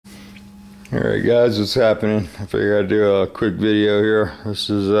Alright guys, what's happening? I figured I'd do a quick video here. This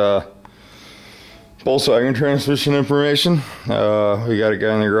is Volkswagen transmission information. We got a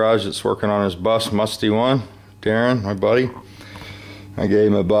guy in the garage that's working on his bus, Musty One, Darren, my buddy. I gave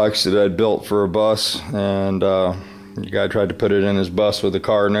him a box that I'd built for a bus, and the guy tried to put it in his bus with a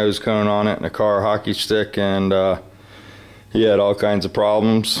car nose cone on it and a car hockey stick, and he had all kinds of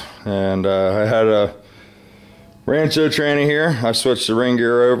problems. And I had a Rancho tranny here. I switched the ring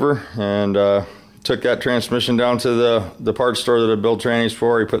gear over and took that transmission down to the parts store that I build trannies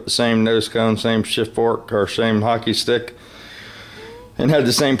for. He put the same nose cone, same shift fork, or same hockey stick, and had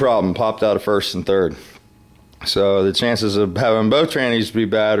the same problem, popped out of first and third. So the chances of having both trannies be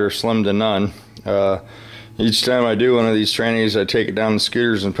bad are slim to none. Each time I do one of these trannies, I take it down the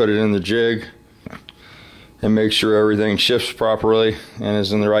scooters and put it in the jig and make sure everything shifts properly and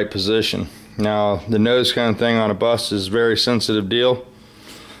is in the right position. Now, the nose cone thing on a bus is a very sensitive deal.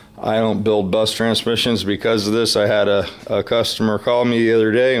 I don't build bus transmissions because of this. I had a customer call me the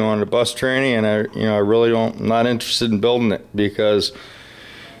other day and wanted a bus tranny, and I'm not interested in building it because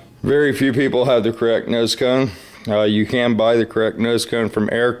very few people have the correct nose cone. You can buy the correct nose cone from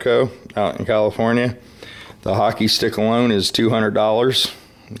Airco out in California. The hockey stick alone is $200.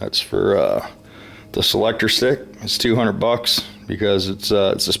 That's for the selector stick. It's $200 because it's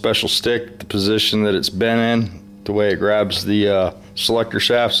a special stick. The position that it's been in, the way it grabs the selector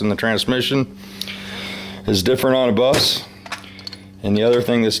shafts in the transmission, is different on a bus. And the other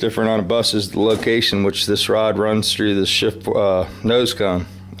thing that's different on a bus is the location which this rod runs through the shift nose cone.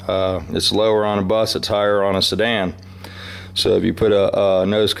 It's lower on a bus, it's higher on a sedan. So if you put a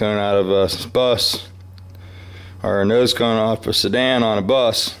nose cone out of a bus, or a nose cone off a sedan on a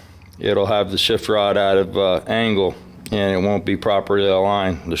bus, it'll have the shift rod out of angle, and it won't be properly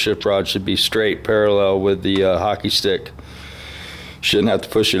aligned. The shift rod should be straight, parallel with the hockey stick. Shouldn't have to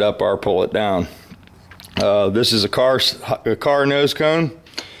push it up or pull it down. This is a car nose cone.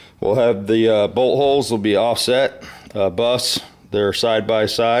 We'll have the bolt holes will be offset. Bus, they're side by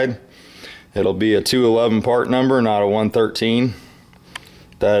side. It'll be a 211 part number, not a 113.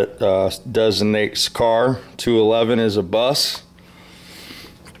 That designates car. 211 is a bus.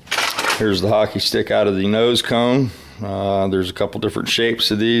 Here's the hockey stick out of the nose cone. There's a couple different shapes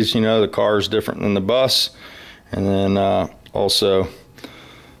of these. You know, the car is different than the bus. And then also,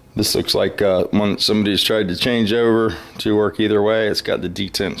 this looks like one that somebody's tried to change over to work either way. It's got the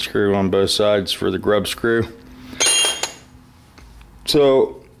detent screw on both sides for the grub screw.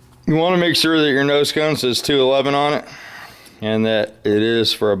 So you want to make sure that your nose cone says 211 on it, and that it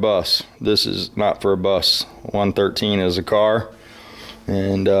is for a bus. This is not for a bus. 113 is a car,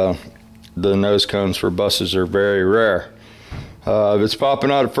 and the nose cones for buses are very rare. If it's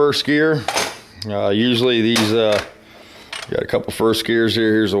popping out of first gear, usually these got a couple first gears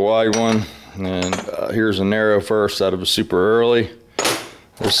here. Here's a wide one, and here's a narrow first out of a super early.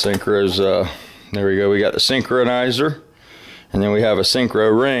 This synchro's there we go. We got the synchronizer, and then we have a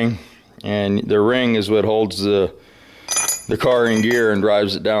synchro ring, and the ring is what holds the car in gear and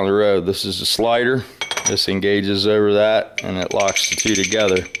drives it down the road. This is a slider. This engages over that, and it locks the two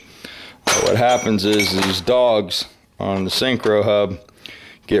together. What happens is these dogs on the synchro hub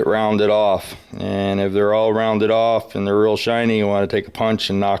get rounded off, and if they're all rounded off and they're real shiny, you want to take a punch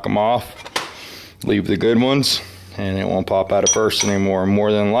and knock them off. Leave the good ones, and it won't pop out of first anymore.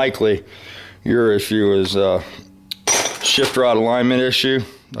 More than likely, your issue is a shift rod alignment issue.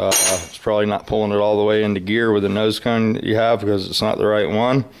 It's probably not pulling it all the way into gear with the nose cone that you have because it's not the right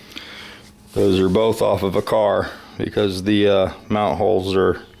one. Those are both off of a car because the mount holes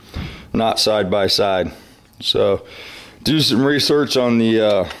are not side by side. So do some research on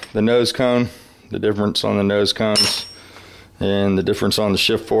the nose cone, the difference on the nose cones, and the difference on the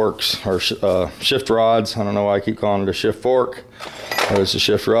shift forks, or shift rods. I don't know why I keep calling it a shift fork, but it's a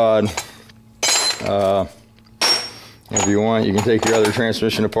shift rod. If you want, you can take your other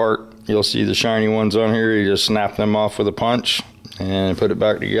transmission apart. You'll see the shiny ones on here. You just snap them off with a punch and put it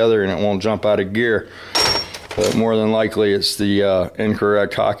back together, and it won't jump out of gear. But more than likely, it's the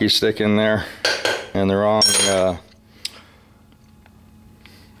incorrect hockey stick in there and the wrong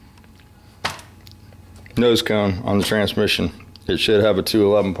nose cone on the transmission. It should have a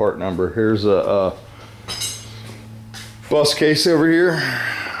 211 part number. Here's a bus case over here.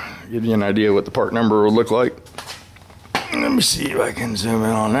 Give you an idea what the part number would look like. Let me see if I can zoom in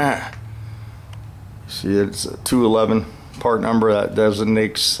on that. See, it's a 211 part number that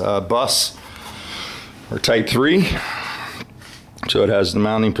designates bus, or type 3. So it has the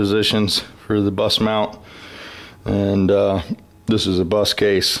mounting positions for the bus mount, and This is a bus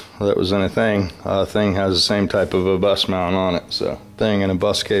case that was in a Thing. Thing has the same type of a bus mount on it, so Thing and a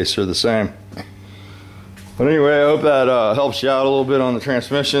bus case are the same. But anyway, I hope that helps you out a little bit on the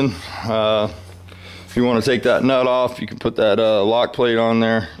transmission. If you want to take that nut off, you can put that lock plate on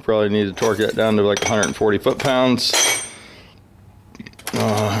there. You probably need to torque that down to like 140 foot-pounds.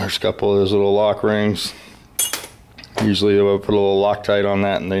 There's a couple of those little lock rings. Usually I'll put a little Loctite on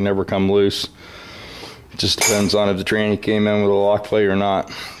that and they never come loose. It just depends on if the tranny came in with a lock plate or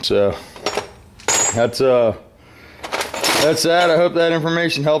not. So that's that. I hope that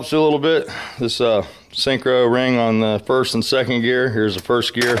information helps you a little bit. This synchro ring on the first and second gear. Here's the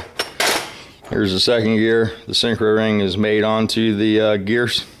first gear. Here's the second gear. The synchro ring is made onto the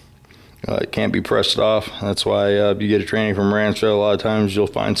gears. It can't be pressed off. That's why you get a tranny from Rancho, a lot of times you'll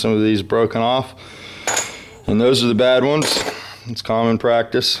find some of these broken off. And those are the bad ones. It's common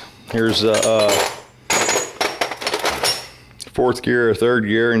practice. Here's fourth gear or third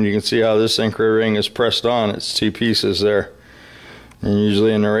gear, and you can see how this synchro ring is pressed on. It's two pieces there. And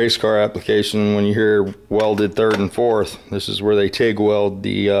usually in the race car application, when you hear welded third and fourth, this is where they TIG weld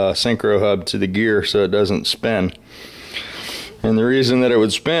the synchro hub to the gear so it doesn't spin. And the reason that it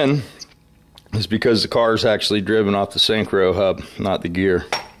would spin is because the car is actually driven off the synchro hub, not the gear.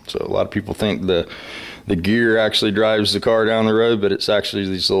 So a lot of people think the gear actually drives the car down the road, but it's actually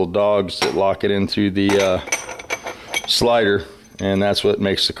these little dogs that lock it into the slider, and that's what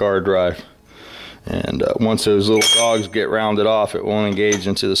makes the car drive. And once those little dogs get rounded off, it won't engage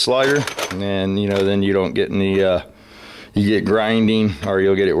into the slider, and then you don't get any you get grinding, or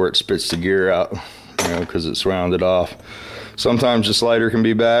you'll get it where it spits the gear out, because it's rounded off. Sometimes the slider can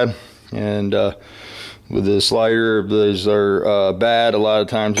be bad, and with the slider, those are bad. A lot of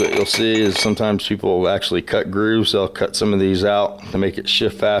times what you'll see is sometimes people will actually cut grooves. They'll cut some of these out to make it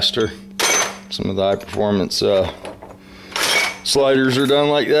shift faster. Some of the high performance sliders are done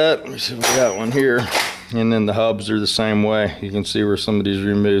like that. So we got one here, and then the hubs are the same way. You can see where somebody's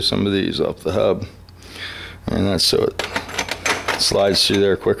removed some of these off the hub, and that's so it slides through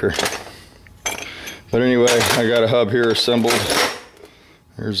there quicker. But anyway, I got a hub here assembled.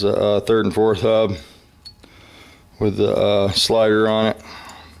 Here's a third and fourth hub with the slider on it.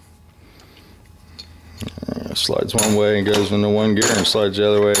 Slides one way and goes into one gear, and slides the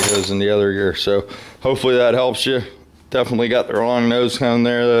other way and goes in the other gear. So hopefully that helps you. Definitely got the wrong nose cone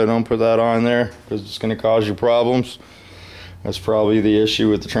there, though. Don't put that on there because it's going to cause you problems. That's probably the issue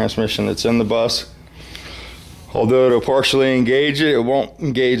with the transmission that's in the bus. Although it'll partially engage it, it won't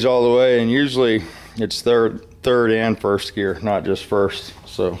engage all the way, and usually it's third and first gear, not just first.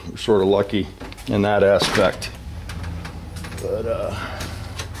 So we're sort of lucky in that aspect. But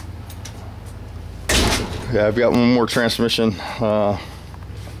yeah, I've got one more transmission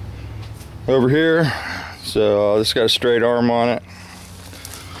over here. So this got a straight arm on it.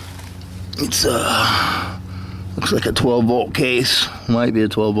 It's looks like a 12-volt case. Might be a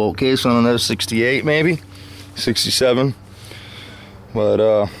 12-volt case. I don't know, 68 maybe, 67.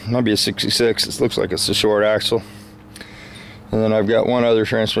 But might be a 66. It looks like it's a short axle. And then I've got one other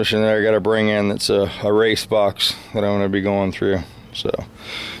transmission that I got to bring in. That's a race box that I'm going to be going through. So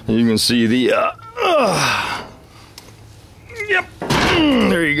you can see the yep,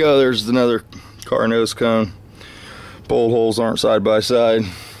 there you go. There's another car nose cone. Bolt holes aren't side by side.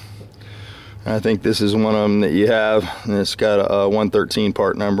 I think this is one of them that you have, and it's got a 113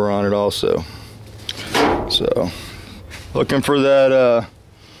 part number on it also. So looking for that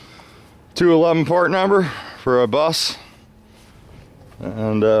 211 part number for a bus.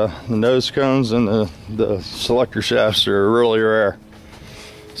 And the nose cones and the selector shafts are really rare.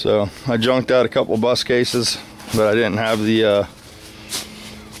 So I junked out a couple bus cases, but I didn't have the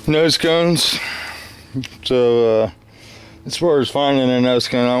nose cones. So as far as finding a nose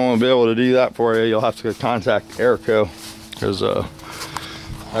cone, I won't be able to do that for you. You'll have to contact Airco, because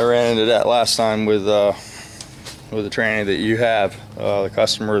I ran into that last time with the tranny that you have. The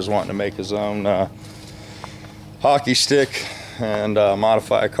customer is wanting to make his own hockey stick and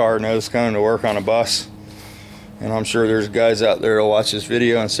modify a car nose cone to work on a bus. And I'm sure there's guys out there who'll watch this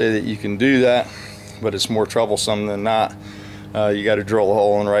video and say that you can do that, but it's more troublesome than not. You got to drill a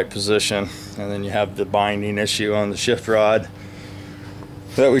hole in the right position, and then you have the binding issue on the shift rod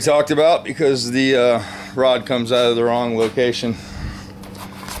that we talked about, because the rod comes out of the wrong location.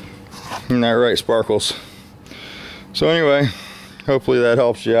 Isn't that right, Sparkles? So anyway, hopefully that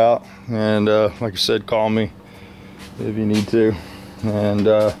helps you out, and like I said, call me if you need to. And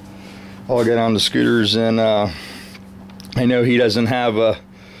I'll get on the scooters, and I know he doesn't have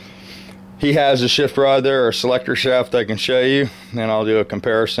he has a shift rod there, or a selector shaft I can show you, and I'll do a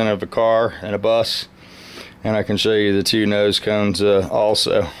comparison of a car and a bus, and I can show you the 2 nose cones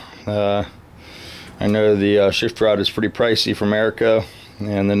also. I know the shift rod is pretty pricey from Airco,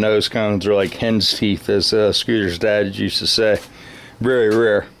 and the nose cones are like hen's teeth, as Scooter's dad used to say. Very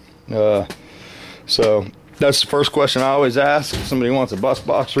rare. So that's the first question I always ask. If somebody wants a bus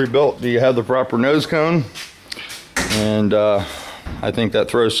box rebuilt, do you have the proper nose cone? And I think that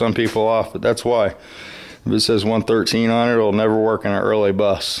throws some people off, but that's why. If it says 113 on it, it'll never work in an early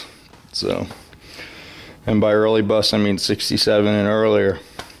bus. So, and by early bus I mean 67 and earlier.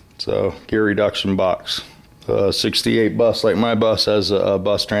 So gear reduction box. 68 bus, like my bus, has a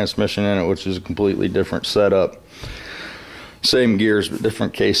bus transmission in it, which is a completely different setup. Same gears, but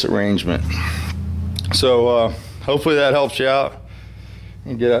different case arrangement. So hopefully that helps you out.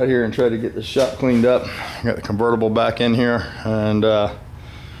 And get out here and try to get the shop cleaned up. Got the convertible back in here, and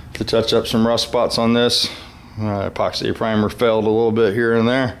to touch up some rust spots on this. Epoxy primer failed a little bit here and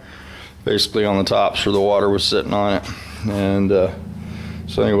there, basically on the tops where the water was sitting on it. And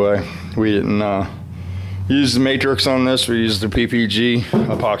so anyway, we didn't use the matrix on this. We used the PPG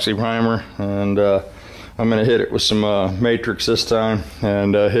epoxy primer, and I'm gonna hit it with some matrix this time,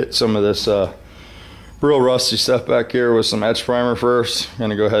 and hit some of this real rusty stuff back here with some etch primer first.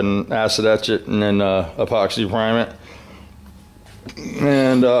 Gonna go ahead and acid etch it and then epoxy prime it,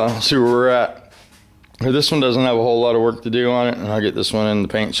 and see where we're at. This one doesn't have a whole lot of work to do on it, and I'll get this one in the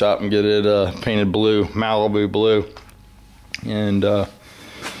paint shop and get it painted blue, Malibu blue, and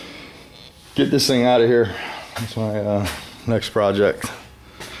get this thing out of here. That's my next project.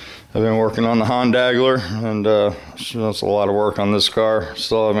 I've been working on the Hondaggler, and that's a lot of work on this car.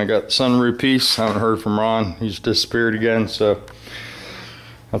 Still haven't got the sunroof piece. Haven't heard from Ron. He's disappeared again, so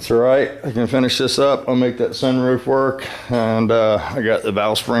that's all right. I can finish this up. I'll make that sunroof work, and I got the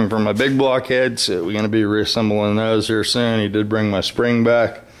valve spring for my big blockhead, so we're going to be reassembling those here soon. He did bring my spring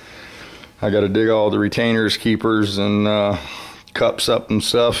back. I got to dig all the retainers, keepers, and cups up and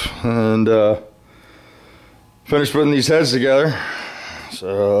stuff, and finish putting these heads together.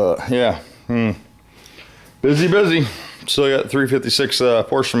 So yeah, busy. Still got 356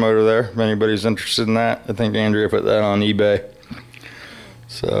 Porsche motor there, if anybody's interested in that. I think Andrea put that on eBay.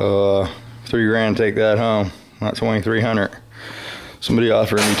 So $3 grand, take that home. Not 2,300. Somebody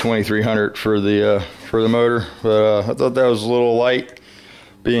offered me 2,300 for the motor, but I thought that was a little light,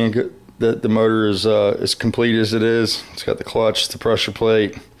 being that the motor is as complete as it is. It's got the clutch, the pressure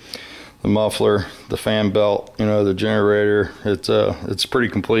plate, the muffler, the fan belt, you know, the generator. It's pretty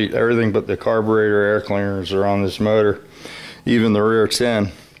complete. Everything but the carburetor air cleaners are on this motor, even the rear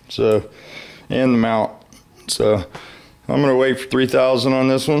 10. So, and the mount. So I'm gonna wait for 3,000 on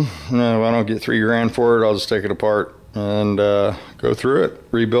this one, and then if I don't get 3 grand for it, I'll just take it apart and go through it,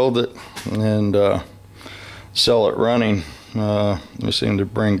 rebuild it, and sell it running. We seem to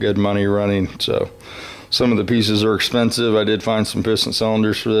bring good money running. So some of the pieces are expensive. I did find some piston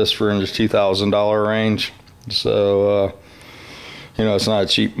cylinders for this for in the $2,000 range. So, you know, it's not a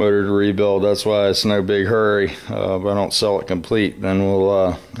cheap motor to rebuild. That's why it's no big hurry. If I don't sell it complete, then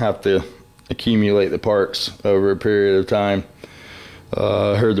we'll have to accumulate the parts over a period of time.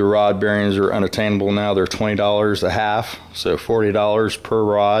 I heard the rod bearings are unattainable now. They're $20 a half, so $40 per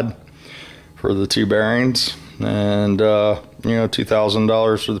rod for the 2 bearings. And, you know,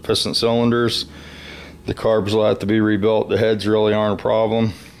 $2,000 for the piston cylinders. The carbs will have to be rebuilt. The heads really aren't a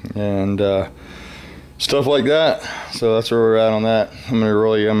problem, and stuff like that. So that's where we're at on that. I'm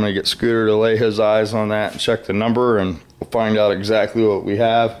gonna get Scooter to lay his eyes on that and check the number, and we'll find out exactly what we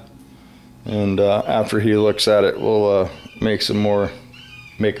have. And after he looks at it, we'll make a more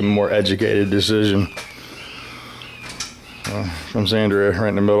educated decision. Comes Andrea right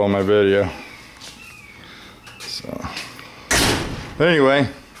in the middle of my video. So anyway.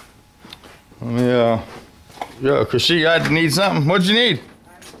 Let me, yo, Kashi, I need something. What'd you need?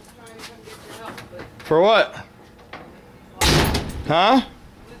 I'm just trying to come get your help, but... For what? Huh?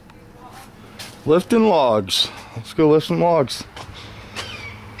 Lifting logs. Let's go lift some logs.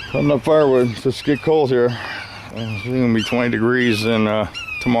 Cutting up firewood. It's just get cold here. It's gonna be 20 degrees in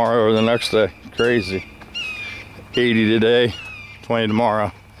tomorrow or the next day. Crazy. 80 today, 20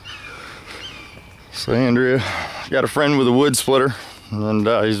 tomorrow. So Andrea got a friend with a wood splitter, and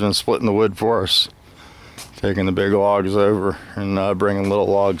he's been splitting the wood for us, taking the big logs over and bringing little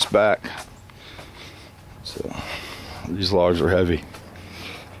logs back. So these logs are heavy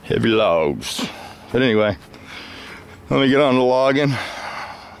logs. But anyway, let me get on the logging.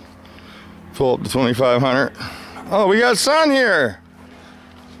 Pull up to 2,500. Oh, we got sun here.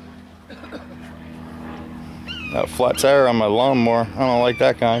 Got a flat tire on my lawnmower. I don't like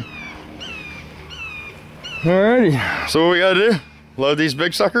that kind. Alrighty, so what we gotta do? Load these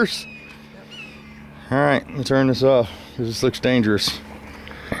big suckers? Alright, let me turn this off because this looks dangerous.